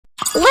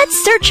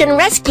Let's search and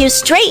rescue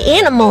stray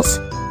animals.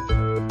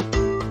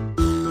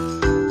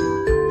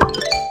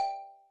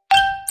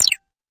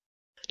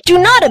 Do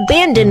not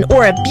abandon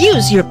or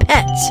abuse your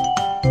pets.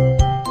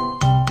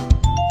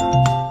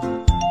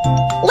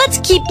 Let's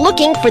keep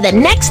looking for the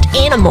next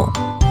animal.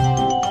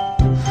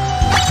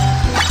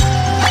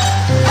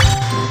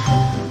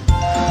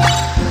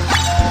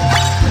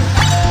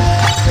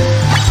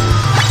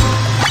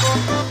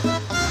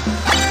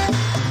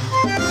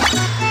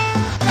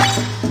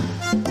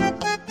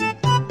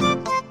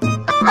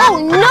 Oh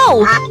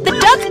no! The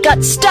duck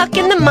got stuck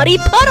in the muddy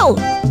puddle!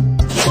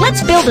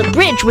 Let's build a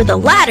bridge with a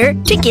ladder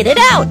to get it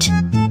out!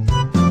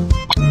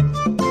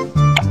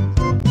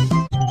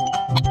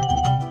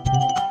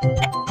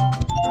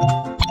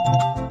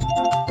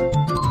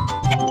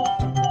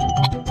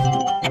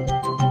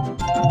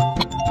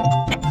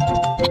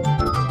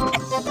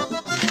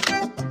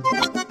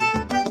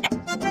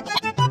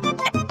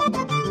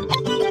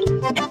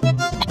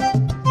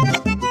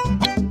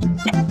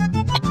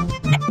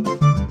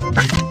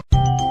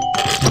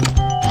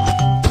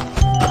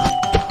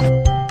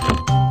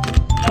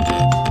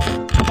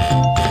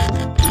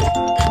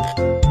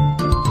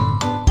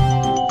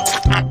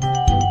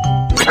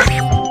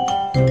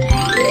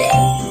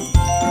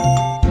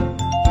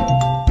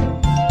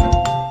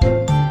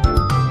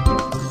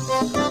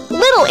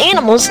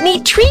 Animals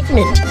need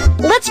treatment.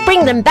 Let's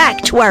bring them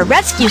back to our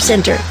rescue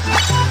center.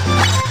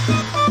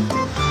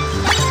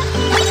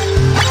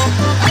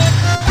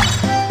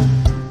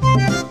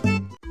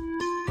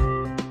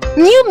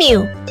 Mew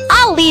Mew,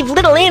 I'll leave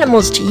little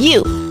animals to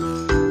you.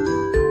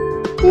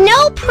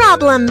 No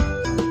problem.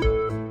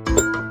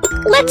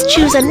 Let's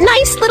choose a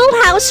nice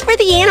little house for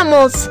the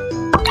animals.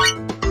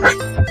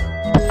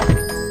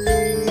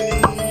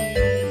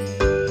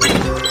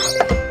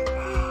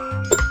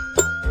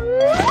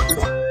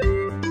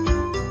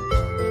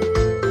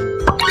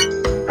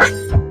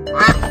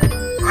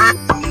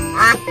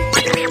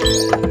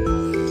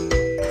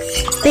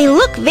 They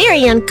look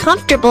very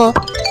uncomfortable.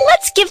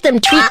 Let's give them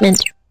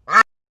treatment.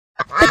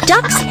 The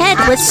duck's head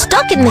was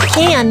stuck in the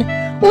can.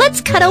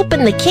 Let's cut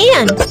open the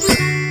can.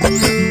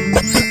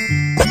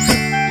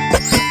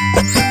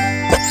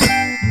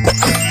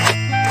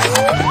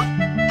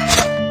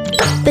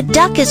 The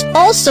duck is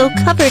also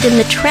covered in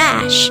the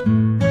trash.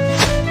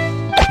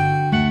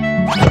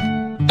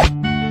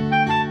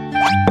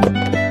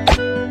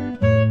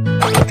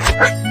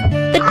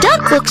 The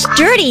duck looks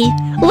dirty.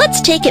 Let's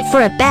take it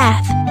for a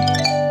bath.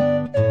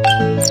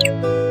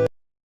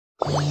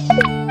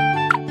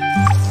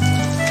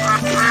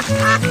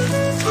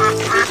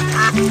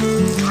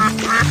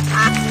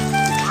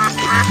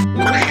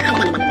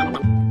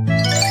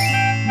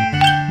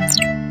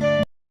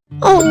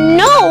 Oh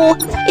no!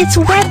 Its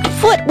webbed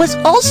foot was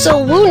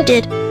also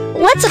wounded.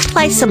 Let's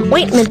apply some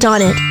ointment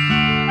on it.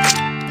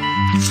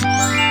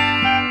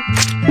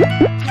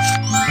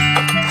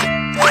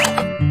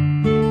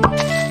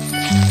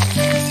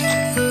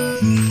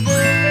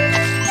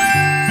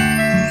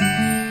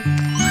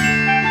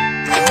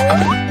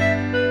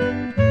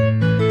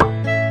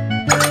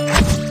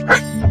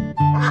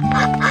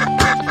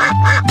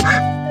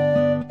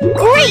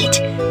 Great!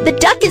 The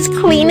duck is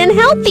clean and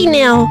healthy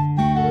now.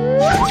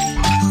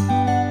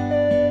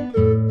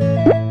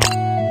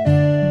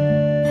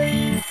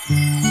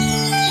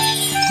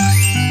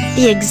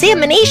 The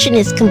examination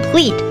is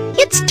complete.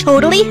 It's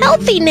totally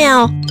healthy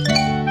now.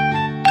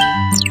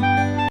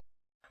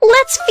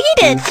 Let's feed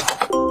it.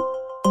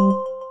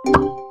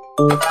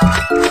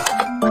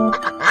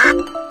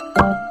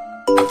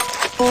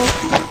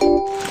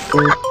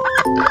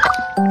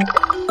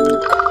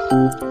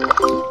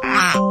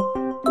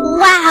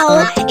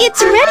 Wow,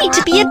 it's ready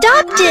to be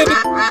adopted.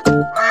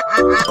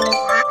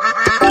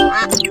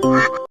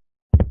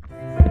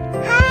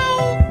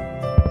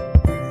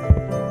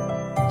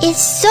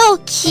 It's so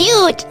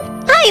cute.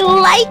 I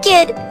like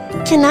it.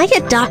 Can I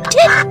adopt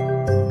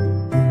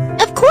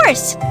it? Of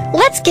course.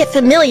 Let's get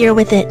familiar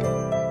with it.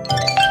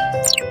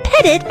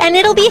 Pet it and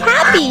it'll be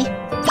happy.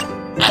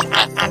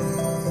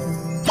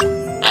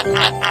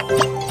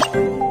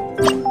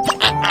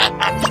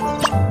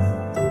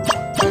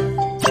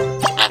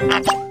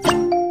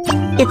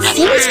 It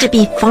seems to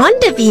be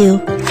fond of you.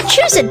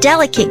 Choose a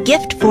delicate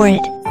gift for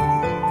it.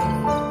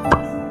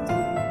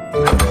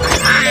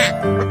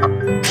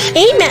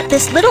 Aim at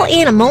this little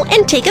animal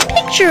and take a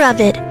picture of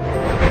it.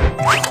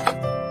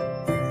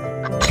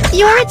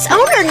 You're its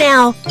owner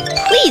now.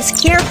 Please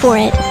care for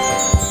it.